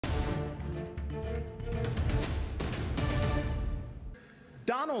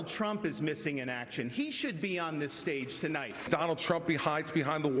Donald Trump is missing in action. He should be on this stage tonight. Donald Trump hides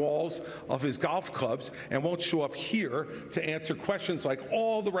behind the walls of his golf clubs and won't show up here to answer questions like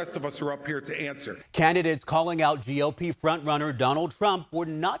all the rest of us are up here to answer. Candidates calling out GOP frontrunner Donald Trump for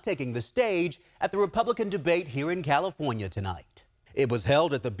not taking the stage at the Republican debate here in California tonight. It was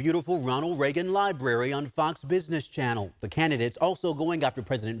held at the beautiful Ronald Reagan Library on Fox Business Channel. The candidates also going after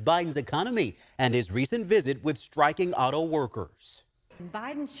President Biden's economy and his recent visit with striking auto workers.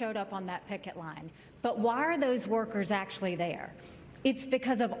 Biden showed up on that picket line, but why are those workers actually there? It's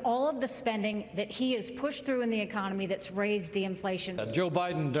because of all of the spending that he has pushed through in the economy that's raised the inflation. Joe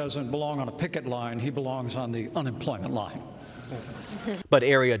Biden doesn't belong on a picket line. He belongs on the unemployment line. But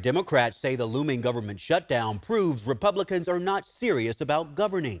area Democrats say the looming government shutdown proves Republicans are not serious about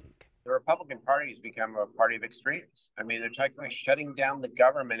governing. The Republican Party has become a party of extremes. I mean, they're talking about shutting down the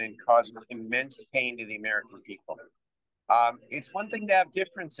government and causing immense pain to the American people. It's one thing to have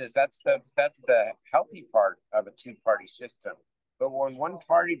differences. That's the healthy part of a two-party system. But when one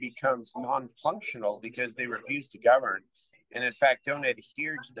party becomes non-functional because they refuse to govern and, in fact, don't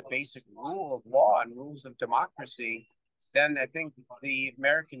adhere to the basic rule of law and rules of democracy, then I think the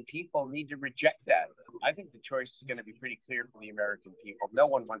American people need to reject that. I think the choice is going to be pretty clear for the American people. No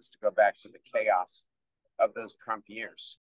one wants to go back to the chaos of those Trump years.